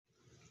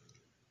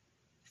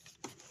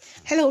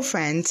Hello,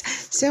 friends.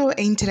 So,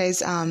 in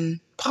today's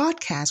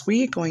podcast,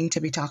 we are going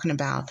to be talking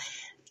about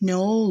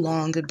no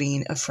longer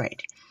being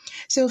afraid.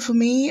 So, for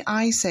me,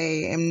 I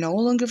say I'm no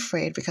longer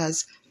afraid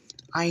because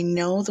I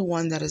know the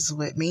one that is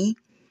with me.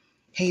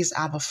 He's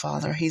Abba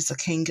Father. He's the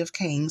King of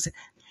Kings.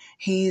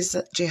 He's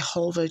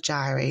Jehovah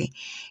Jireh.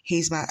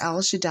 He's my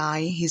El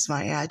Shaddai. He's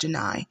my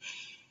Adonai.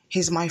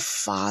 He's my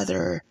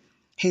Father.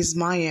 He's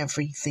my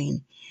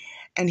everything.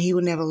 And He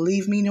will never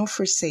leave me nor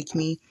forsake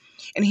me.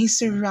 And He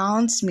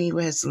surrounds me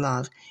with His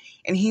love.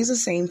 And He's the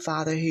same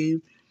Father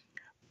who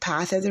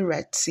parted the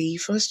Red Sea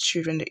for His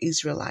children, the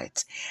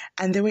Israelites.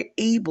 And they were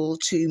able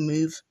to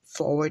move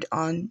forward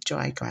on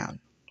dry ground.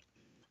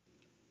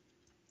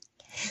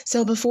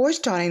 So before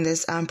starting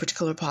this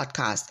particular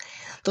podcast,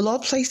 the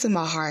Lord placed in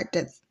my heart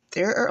that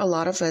there are a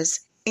lot of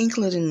us,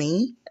 including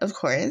me, of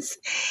course,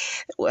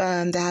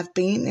 that have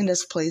been in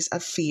this place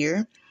of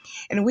fear.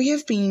 And we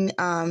have been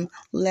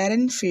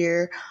letting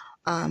fear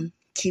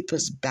keep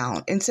us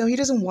bound. And so He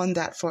doesn't want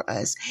that for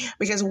us,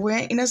 because we're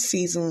in a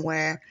season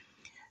where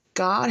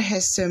God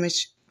has so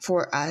much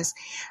for us.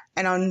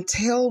 And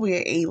until we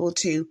are able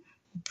to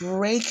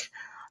break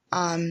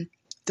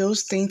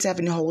those things that have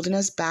been holding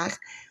us back,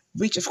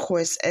 which of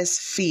course is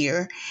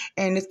fear.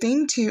 And the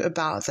thing too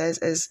about this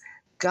is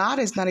God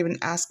is not even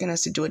asking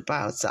us to do it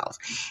by ourselves.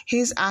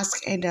 He's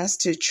asking us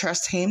to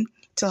trust Him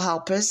to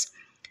help us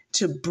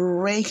to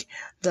break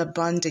the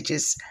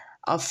bondages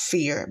of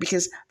fear,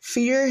 because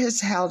fear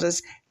has held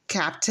us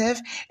captive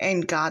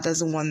and God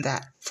doesn't want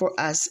that for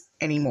us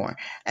anymore.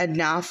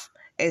 Enough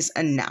is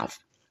enough.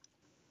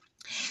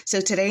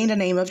 So today, in the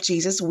name of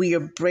Jesus, we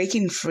are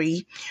breaking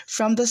free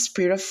from the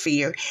spirit of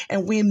fear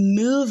and we're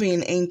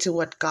moving into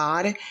what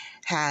God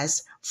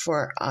has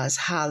for us.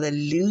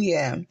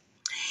 Hallelujah.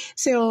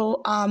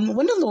 So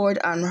when the Lord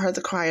heard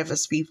the cry of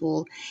His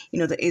people,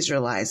 the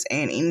Israelites,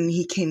 and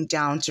He came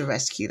down to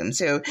rescue them.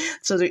 So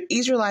the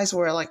Israelites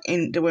were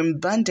they were in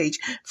bondage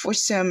for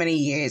so many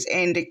years,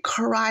 and they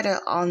cried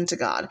out unto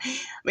God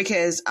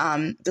because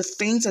the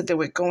things that they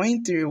were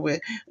going through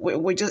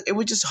were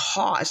just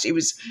harsh. It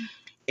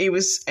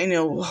was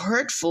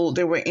hurtful.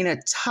 They were in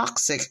a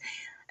toxic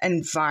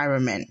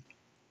environment.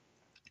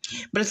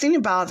 But the thing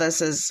about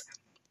this is,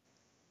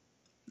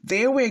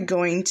 they were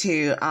going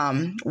to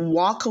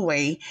walk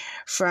away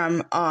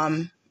from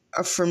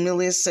a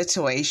familiar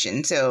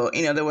situation. So,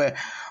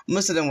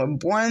 most of them were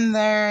born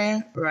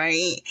there,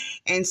 right?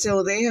 And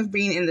so they have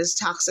been in this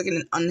toxic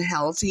and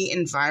unhealthy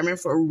environment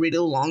for a really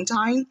long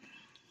time.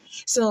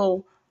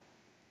 So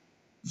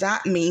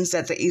that means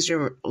that the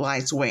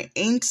Israelites were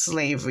in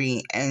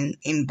slavery and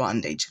in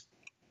bondage.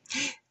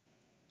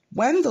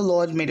 When the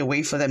Lord made a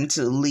way for them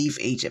to leave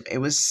Egypt, it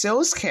was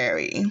so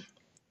scary,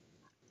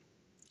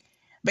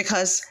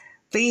 because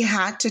they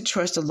had to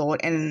trust the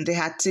Lord and they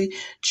had to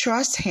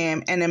trust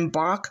Him and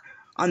embark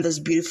on this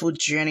beautiful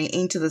journey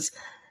into this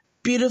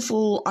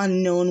beautiful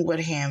unknown with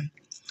Him.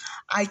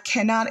 I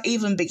cannot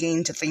even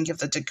begin to think of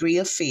the degree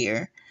of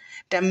fear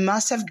that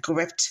must have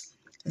gripped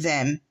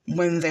them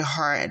when they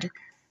heard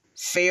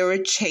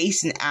Pharaoh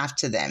chasing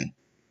after them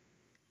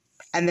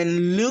and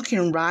then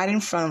looking right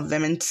in front of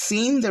them and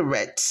seeing the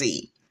Red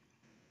Sea.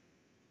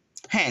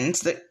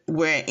 Hence,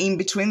 we're in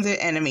between the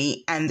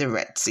enemy and the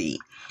Red Sea.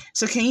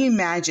 So can you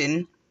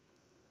imagine?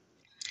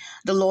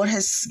 The Lord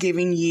has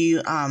given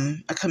you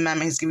a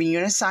commandment. He's given you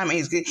an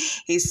assignment.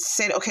 He's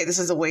said, okay, this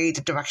is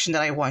the direction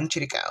that I want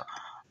you to go.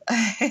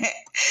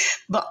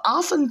 But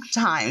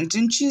oftentimes,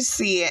 don't you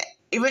see it,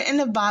 even in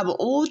the Bible,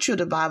 all through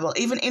the Bible,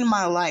 even in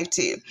my life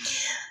too,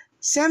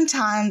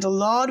 sometimes the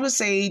Lord will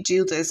say,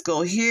 do this,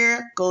 go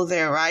here, go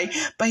there, right?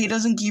 But He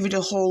doesn't give you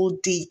the whole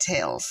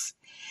details.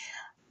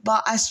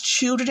 But as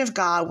children of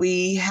God,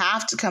 we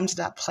have to come to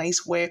that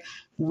place where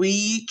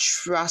we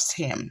trust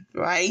Him,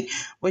 right?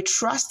 We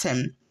trust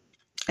Him,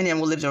 and then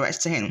we'll leave the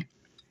rest to Him.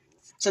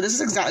 So this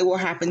is exactly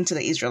what happened to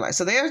the Israelites.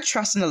 So they are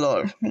trusting the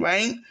Lord,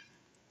 right?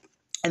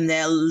 And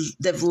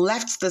they've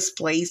left this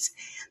place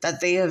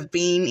that they have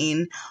been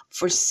in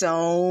for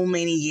so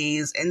many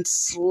years in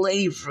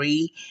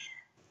slavery,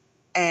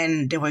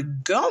 and they were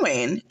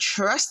going,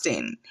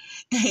 trusting,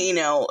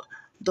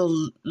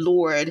 the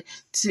Lord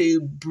to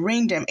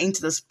bring them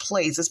into this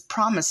place, this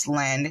promised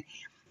land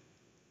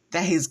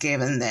that He's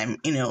given them,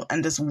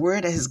 and this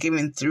word that He's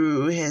given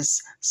through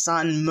His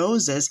son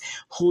Moses,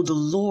 who the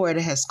Lord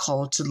has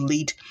called to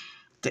lead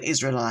the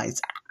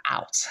Israelites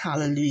out.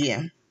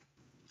 Hallelujah.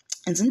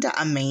 Isn't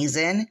that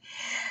amazing?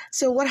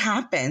 So what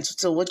happens?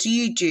 So what do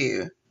you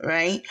do,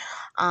 right?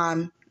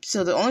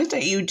 So the only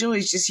thing you do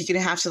is you're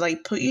going to have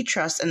to put your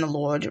trust in the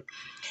Lord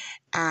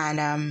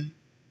and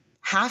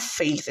have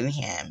faith in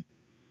Him.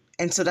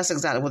 And so that's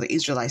exactly what the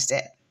Israelites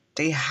did.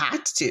 They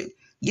had to.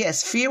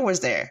 Yes, fear was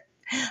there,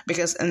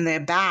 because in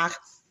their back,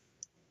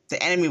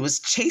 the enemy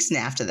was chasing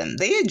after them.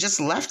 They had just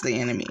left the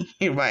enemy,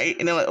 right?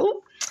 And they're like,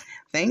 oh,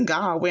 thank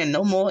God we're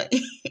no more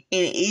in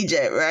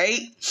Egypt, right?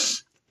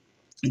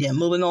 They're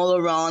moving all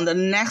around. The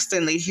next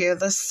thing, they hear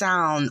the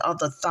sound of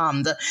the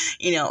thumb, the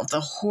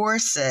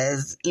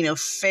horses,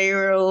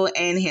 Pharaoh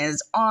and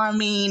his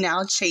army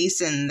now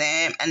chasing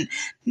them. And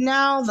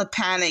now the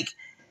panic,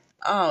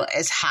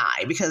 is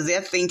high because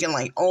they're thinking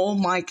like, oh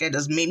my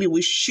goodness, maybe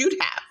we should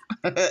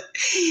have.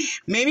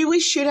 Maybe we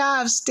should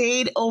have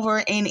stayed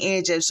over in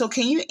Egypt. So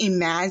can you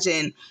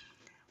imagine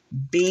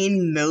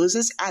being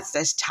Moses at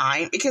this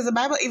time? Because the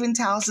Bible even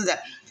tells us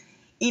that,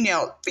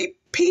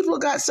 people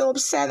got so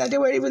upset that they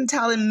were even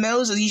telling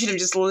Moses, you should have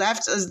just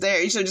left us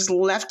there. You should have just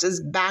left us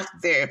back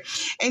there.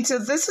 And so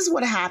this is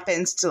what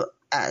happens to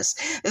us.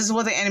 This is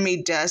what the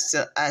enemy does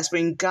to us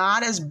when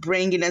God is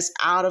bringing us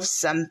out of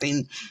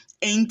something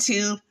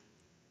into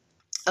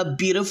a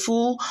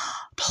beautiful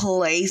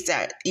place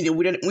that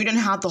we don't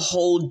have the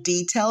whole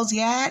details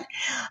yet,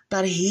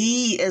 but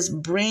he is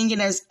bringing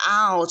us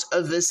out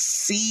of a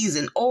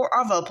season or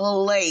of a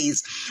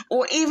place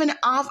or even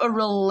of a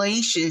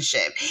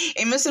relationship.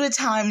 And most of the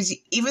times,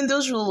 even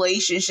those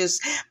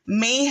relationships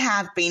may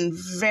have been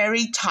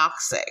very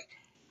toxic,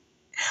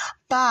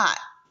 but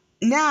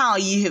now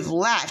you have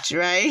left,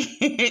 right?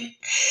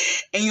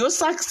 And you're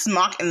stuck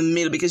smack in the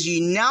middle because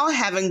you now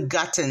haven't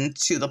gotten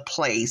to the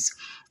place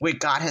where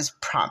God has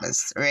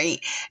promised, right?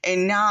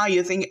 And now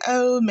you're thinking,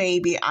 oh,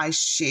 maybe I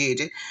should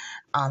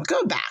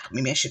go back.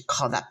 Maybe I should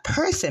call that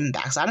person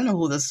back. So I don't know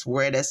who this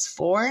word is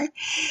for.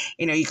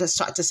 You can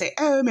start to say,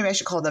 oh, maybe I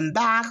should call them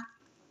back.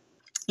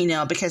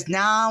 Because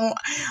now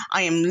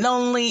I am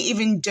lonely,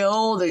 even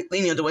though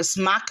they were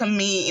smacking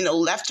me,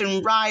 left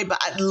and right, but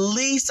at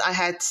least I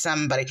had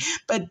somebody.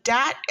 But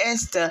that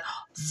is the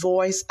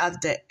voice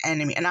of the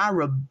enemy, and I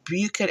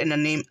rebuke it in the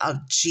name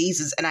of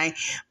Jesus, and I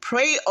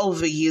pray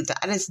over you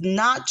that it is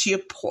not your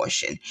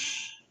portion.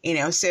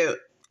 So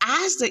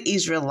as the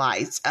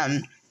Israelites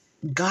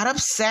got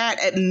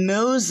upset at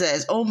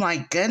Moses, oh my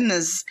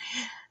goodness,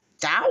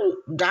 that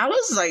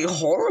was like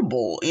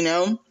horrible,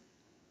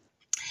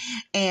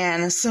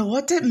 And so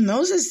what did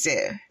Moses do?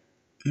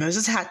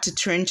 Moses had to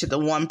turn to the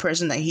one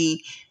person that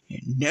he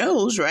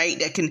knows, right,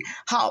 that can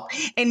help.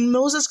 And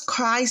Moses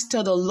cries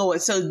to the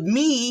Lord. So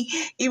me,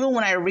 even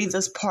when I read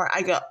this part,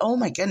 I go, oh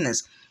my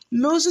goodness.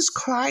 Moses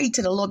cried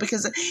to the Lord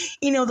because,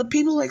 the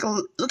people like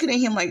looking at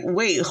him like,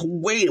 wait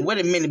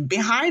a minute.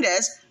 Behind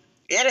us,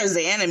 it is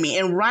the enemy.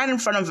 And right in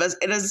front of us,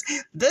 it is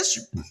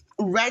this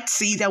Red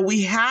Sea that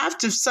we have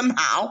to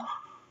somehow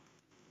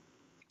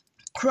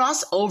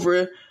cross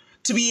over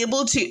to be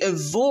able to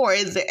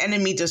avoid the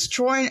enemy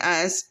destroying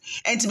us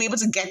and to be able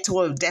to get to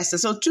our destiny.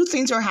 So two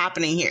things are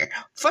happening here.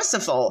 First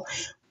of all,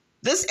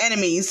 these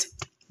enemies,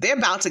 they're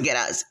about to get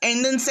us.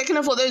 And then second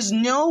of all, there's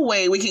no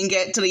way we can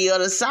get to the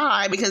other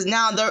side because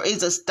now there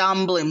is a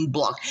stumbling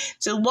block.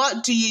 So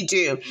what do you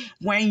do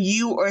when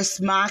you are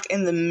smack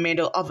in the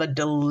middle of a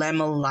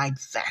dilemma like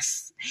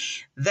this?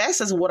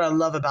 This is what I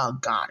love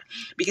about God,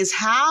 because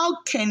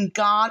how can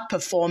God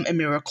perform a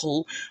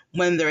miracle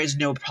when there is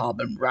no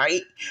problem,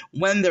 right?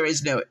 When there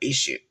is no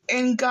issue,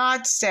 and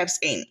God steps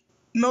in.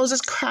 Moses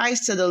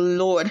cries to the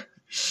Lord,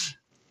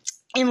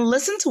 and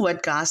listen to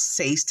what God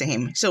says to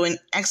him. So in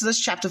Exodus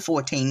chapter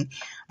 14,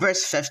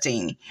 verse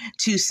 15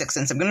 to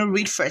 16, I'm going to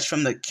read first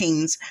from the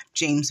King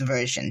James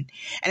Version.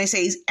 And it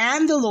says,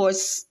 and the Lord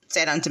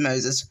said unto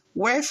Moses,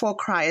 wherefore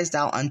criest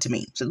thou unto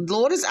me? So the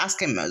Lord is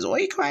asking Moses, why are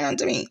you crying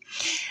unto me?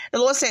 The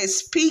Lord says,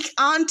 speak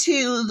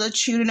unto the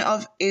children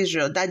of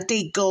Israel that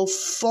they go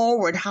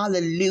forward.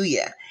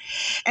 Hallelujah.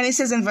 And it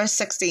says in verse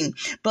 16,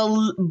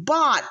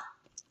 but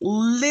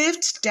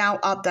lift thou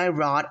up thy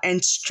rod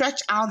and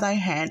stretch out thy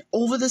hand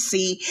over the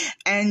sea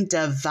and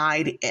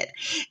divide it.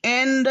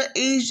 And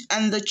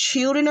the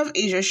children of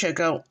Israel shall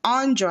go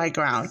on dry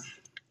ground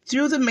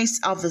through the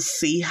midst of the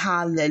sea.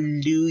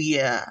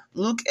 Hallelujah.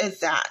 Look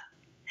at that.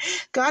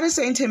 God is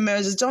saying to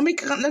Moses, don't be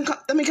coming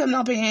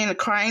up here and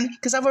crying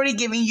because I've already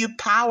given you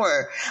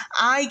power.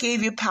 I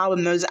gave you power,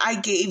 Moses.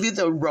 I gave you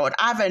the rod.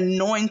 I've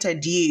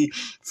anointed you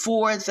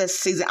for the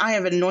season. I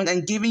have anointed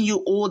and given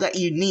you all that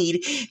you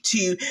need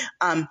to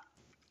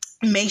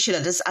make sure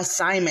that this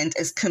assignment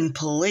is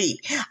complete.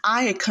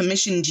 I have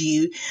commissioned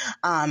you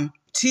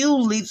to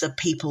lead the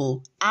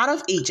people out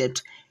of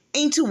Egypt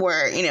into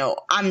where,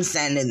 I'm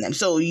sending them.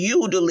 So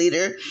you, the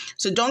leader,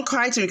 so don't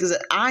cry to me because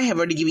I have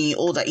already given you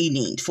all that you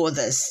need for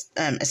this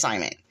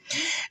assignment.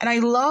 And I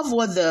love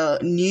what the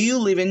New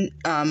Living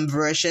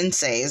Version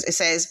says. It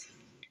says,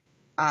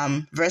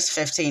 verse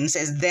 15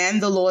 says,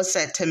 then the Lord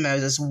said to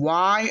Moses,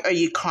 why are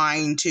you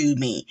crying to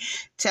me?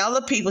 Tell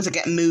the people to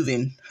get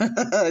moving.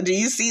 Do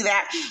you see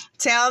that?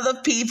 Tell the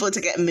people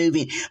to get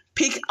moving.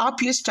 Pick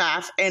up your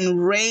staff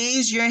and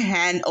raise your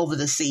hand over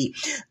the sea.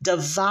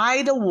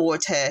 Divide the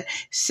water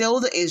so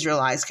the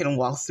Israelites can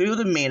walk through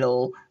the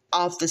middle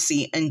of the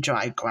sea and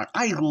dry ground.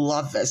 I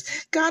love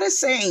this. God is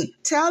saying,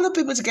 tell the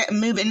people to get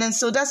moving. And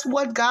so that's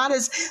what God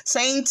is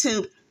saying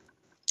to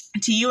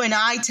you and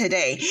I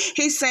today.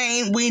 He's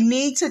saying we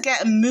need to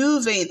get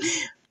moving.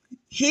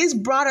 He's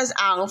brought us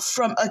out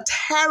from a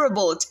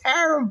terrible,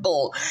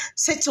 terrible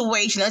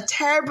situation, a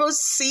terrible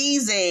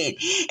season.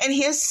 And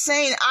he's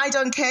saying, I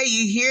don't care.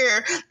 You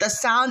hear the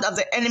sound of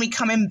the enemy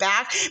coming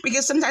back,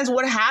 because sometimes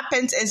what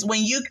happens is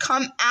when you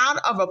come out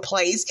of a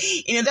place,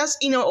 that's,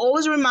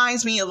 always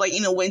reminds me of, like,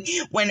 when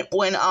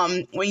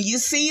you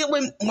see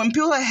when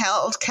people are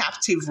held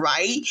captive,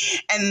 right?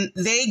 And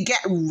they get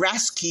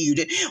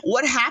rescued,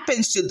 what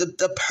happens to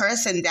the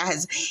person that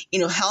has,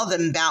 held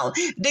them bound?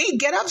 They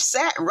get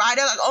upset, right?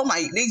 They're like, oh my,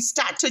 they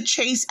start to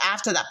chase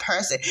after that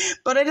person.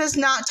 But it is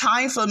not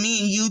time for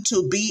me and you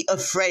to be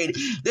afraid.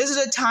 This is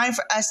a time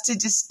for us to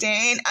just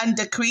stand and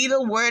decree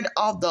the word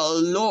of the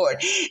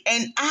Lord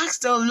and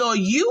ask the Lord,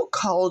 you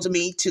called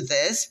me to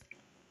this.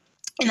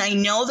 And I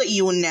know that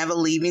you will never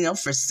leave me nor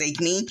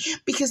forsake me,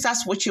 because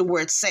that's what your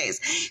word says.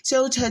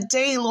 So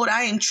today, Lord,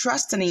 I am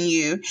trusting in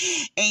you.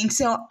 And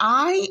so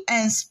I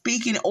am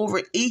speaking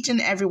over each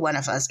and every one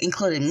of us,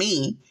 including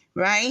me,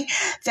 right?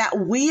 That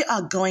we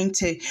are going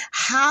to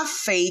have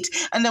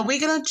faith and that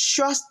we're going to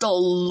trust the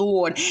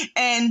Lord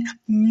and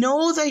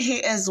know that He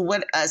is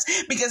with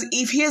us. Because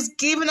if He has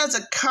given us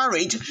the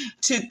courage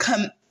to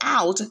come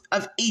out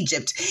of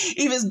Egypt,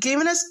 if He's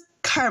given us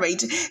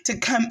courage to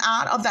come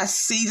out of that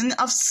season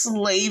of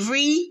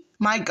slavery,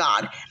 my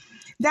God,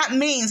 that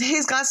means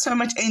He's got so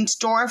much in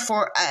store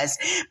for us.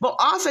 But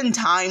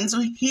oftentimes,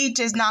 He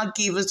does not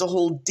give us the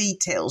whole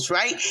details,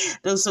 right?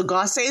 So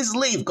God says,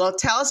 leave. God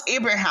tells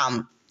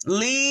Abraham,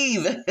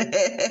 leave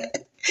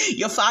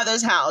your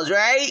father's house,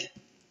 right?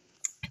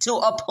 To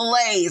a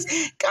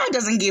place. God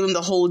doesn't give him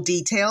the whole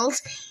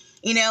details.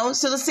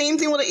 So the same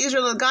thing with the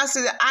Israelites. God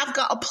said, I've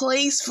got a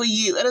place for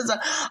you. It is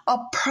a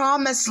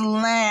promised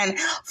land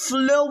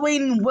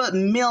flowing with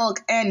milk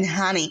and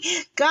honey.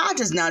 God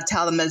does not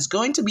tell them there's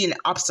going to be an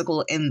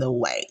obstacle in the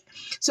way.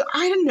 So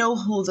I don't know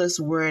who this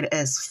word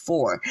is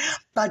for,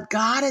 but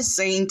God is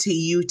saying to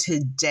you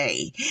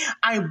today,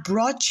 I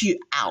brought you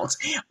out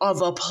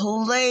of a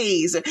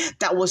place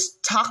that was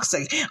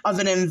toxic, of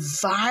an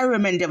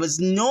environment that was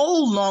no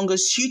longer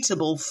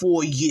suitable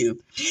for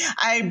you.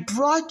 I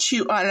brought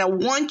you and I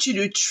want you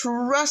to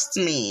trust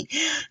me.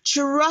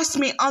 Trust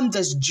me on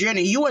this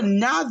journey. You are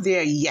not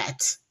there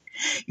yet.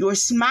 You're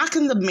smack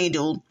in the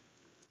middle.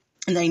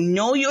 And I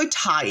know you're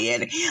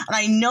tired, and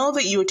I know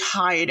that you're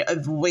tired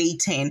of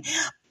waiting.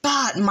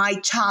 But my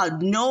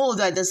child, know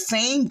that the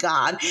same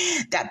God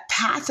that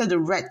parted the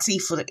Red Sea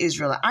for the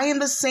Israelites, I am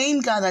the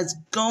same God that's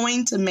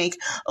going to make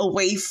a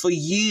way for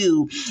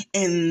you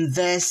in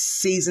this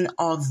season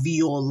of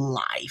your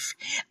life.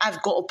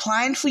 I've got a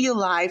plan for your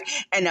life,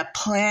 and the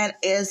plan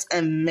is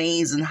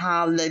amazing.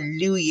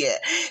 Hallelujah.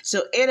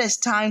 So it is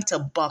time to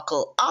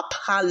buckle up.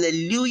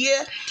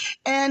 Hallelujah.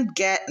 And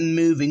get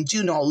moving.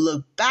 Do not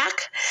look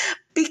back,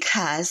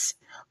 because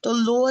the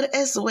Lord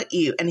is with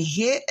you, and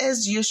He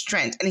is your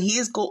strength, and He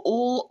has got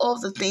all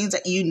of the things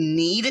that you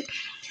need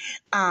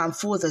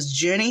for this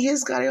journey.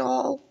 He's got it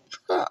all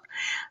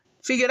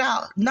figured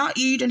out. Not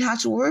you don't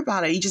have to worry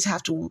about it. You just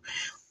have to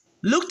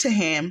look to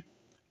Him,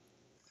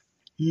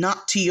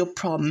 not to your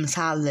problems.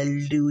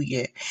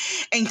 Hallelujah.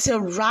 And so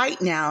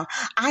right now,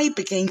 I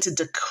begin to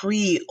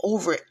decree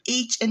over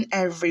each and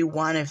every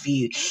one of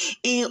you,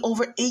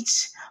 over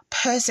each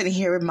person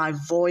hearing my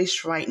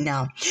voice right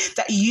now,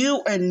 that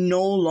you are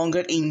no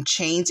longer in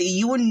chains.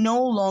 You are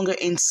no longer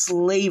in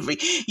slavery.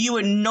 You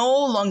are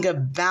no longer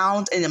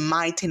bound in the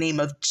mighty name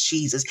of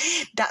Jesus.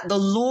 That the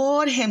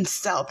Lord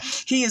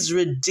Himself, He has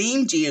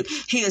redeemed you.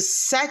 He has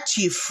set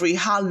you free.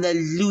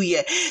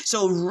 Hallelujah.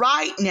 So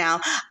right now,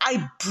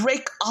 I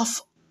break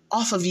off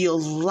of your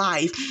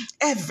life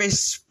every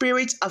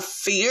spirit of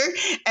fear,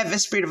 every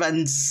spirit of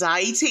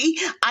anxiety.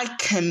 I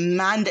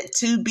command it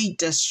to be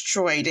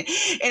destroyed.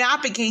 And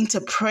I begin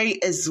to pray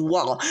as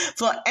well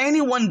for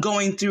anyone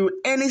going through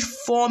any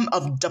form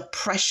of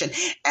depression,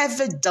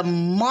 every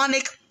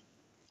demonic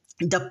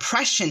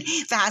depression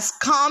that has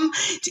come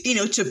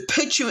to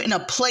put you in a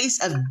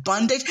place of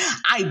bondage.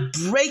 I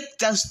break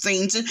those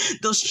things,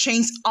 those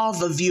chains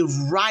off of you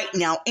right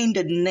now in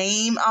the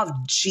name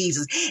of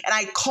Jesus. And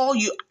I call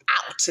you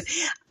out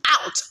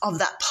of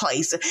that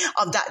place,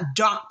 of that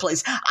dark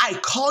place. I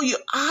call you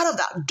out of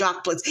that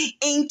dark place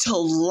into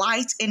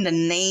light in the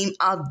name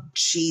of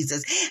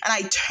Jesus. And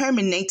I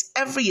terminate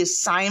every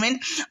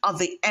assignment of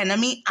the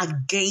enemy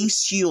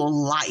against your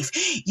life.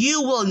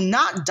 You will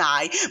not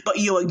die, but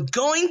you are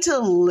going to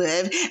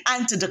live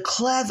and to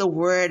declare the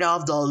word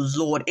of the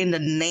Lord in the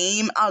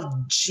name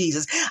of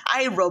Jesus.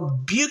 I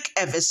rebuke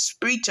every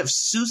spirit of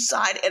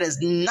suicide. It is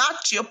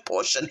not your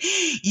portion.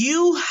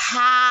 You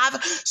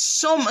have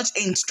so much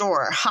in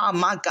store. Oh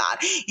my God.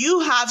 You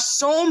have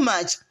so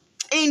much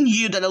in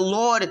you that the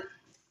Lord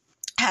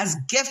has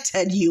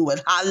gifted you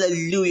with.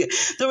 Hallelujah.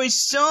 There is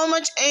so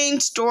much in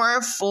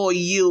store for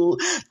you,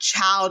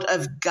 child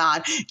of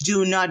God.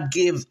 Do not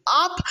give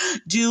up.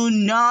 Do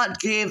not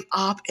give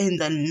up in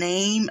the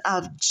name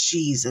of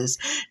Jesus.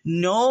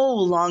 No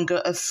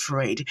longer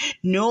afraid.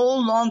 No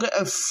longer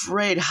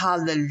afraid.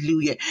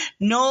 Hallelujah.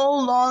 No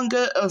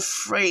longer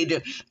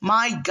afraid.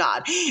 My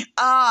God.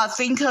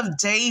 Think of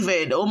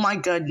David. Oh my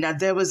God. Now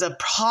there was a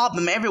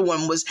problem.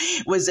 Everyone was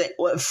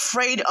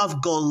afraid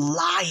of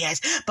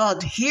Goliath.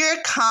 But here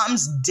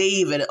comes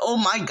David. Oh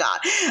my God.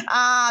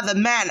 The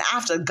man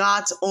after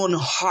God's own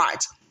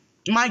heart.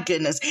 My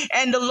goodness.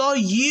 And the Lord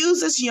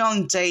uses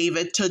young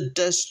David to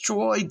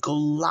destroy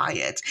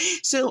Goliath.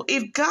 So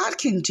if God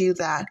can do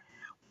that,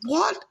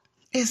 what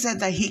is it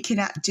that he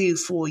cannot do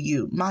for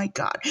you? My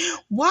God.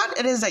 What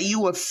it is that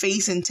you are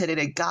facing today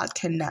that God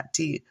cannot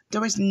do?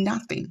 There is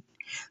nothing.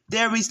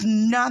 There is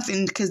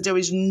nothing, because there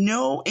is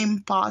no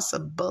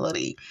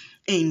impossibility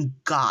in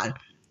God.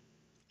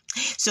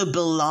 So,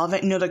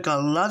 beloved, know that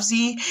God loves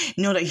you.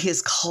 Know that He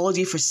has called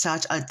you for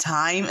such a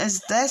time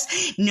as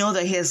this. Know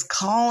that He is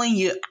calling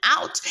you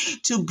out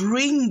to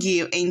bring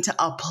you into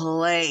a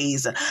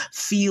place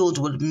filled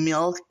with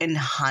milk and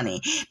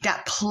honey.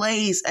 That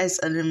place is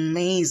an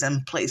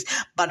amazing place.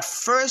 But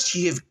first,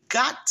 you've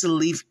got to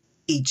leave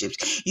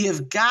Egypt.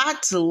 You've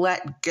got to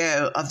let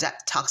go of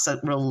that toxic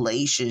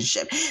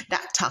relationship,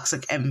 that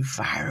toxic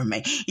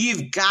environment.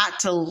 You've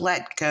got to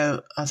let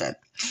go of it.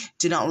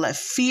 Do not let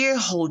fear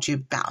hold you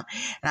bound.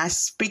 And I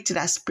speak to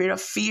that spirit of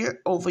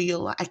fear over your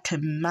life. I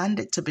command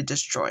it to be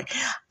destroyed.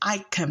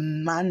 I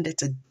command it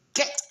to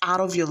get out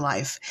of your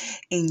life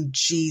in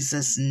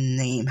Jesus'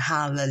 name.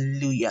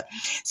 Hallelujah.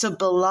 So,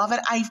 beloved,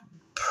 I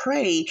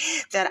pray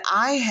that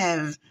I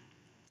have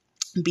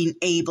been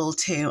able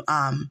to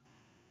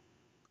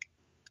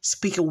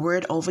speak a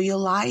word over your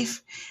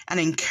life, an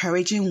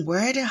encouraging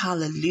word.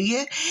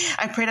 Hallelujah.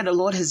 I pray that the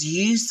Lord has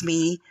used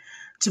me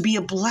to be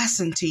a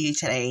blessing to you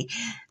today,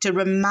 to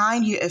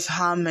remind you of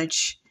how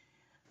much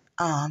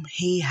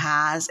He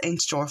has in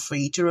store for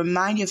you, to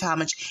remind you of how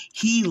much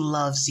He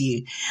loves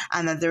you,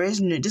 and that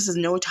this is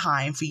no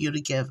time for you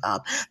to give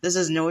up. This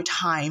is no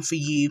time for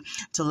you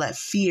to let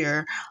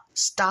fear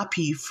stop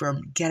you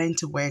from getting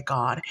to where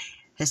God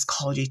has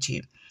called you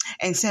to.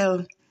 And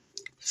so,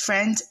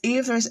 friends,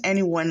 if there's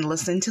anyone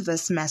listening to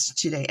this message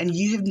today and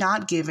you have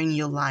not given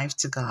your life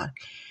to God,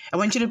 I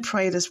want you to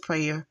pray this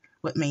prayer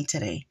with me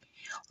today.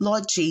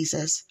 Lord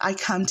Jesus, I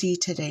come to you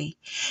today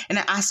and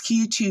I ask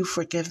you to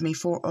forgive me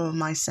for all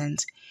my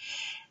sins.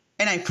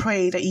 And I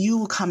pray that you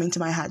will come into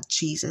my heart,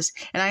 Jesus,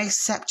 and I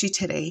accept you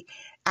today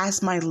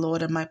as my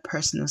Lord and my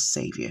personal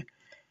Savior.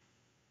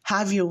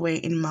 Have your way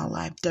in my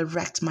life.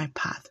 Direct my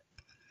path.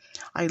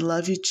 I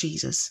love you,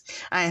 Jesus.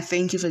 And I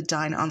thank you for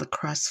dying on the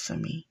cross for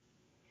me.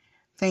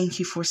 Thank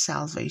you for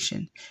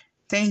salvation.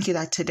 Thank you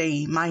that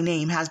today my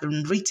name has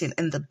been written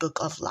in the book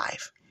of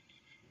life.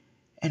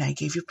 And I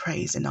give you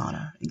praise and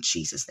honor in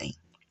Jesus' name.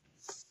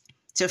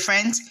 So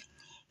friends,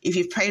 if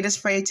you prayed this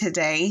prayer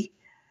today,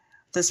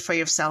 this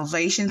prayer of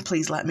salvation,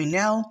 please let me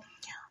know.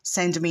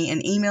 Send me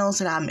an email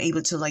so that I'm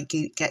able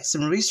to get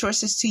some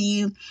resources to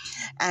you.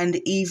 And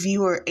if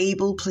you are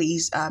able,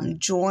 please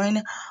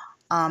join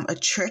a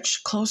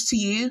church close to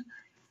you.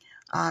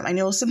 I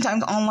know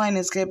sometimes online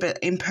is good, but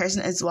in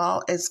person as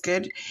well is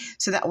good.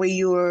 So that way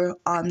you're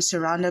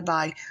surrounded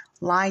by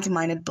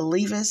like-minded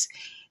believers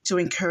to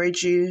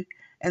encourage you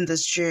in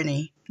this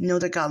journey. Know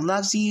that God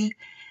loves you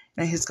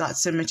and He's got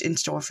so much in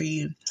store for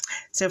you.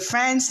 So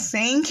friends,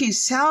 thank you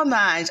so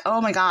much. Oh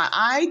my God,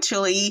 I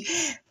truly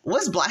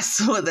was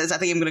blessed with this. I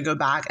think I'm going to go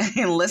back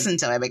and listen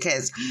to it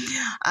because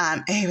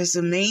it was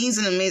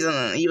amazing.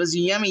 It was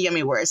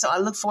yummy word. So I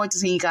look forward to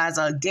seeing you guys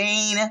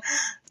again.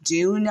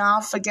 Do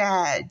not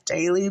forget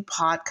daily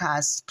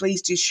podcasts.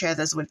 Please do share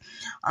this with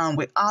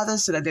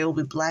others so that they will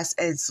be blessed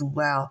as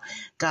well.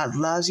 God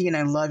loves you and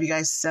I love you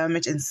guys so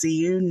much, and see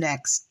you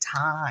next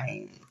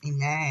time.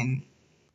 Amen.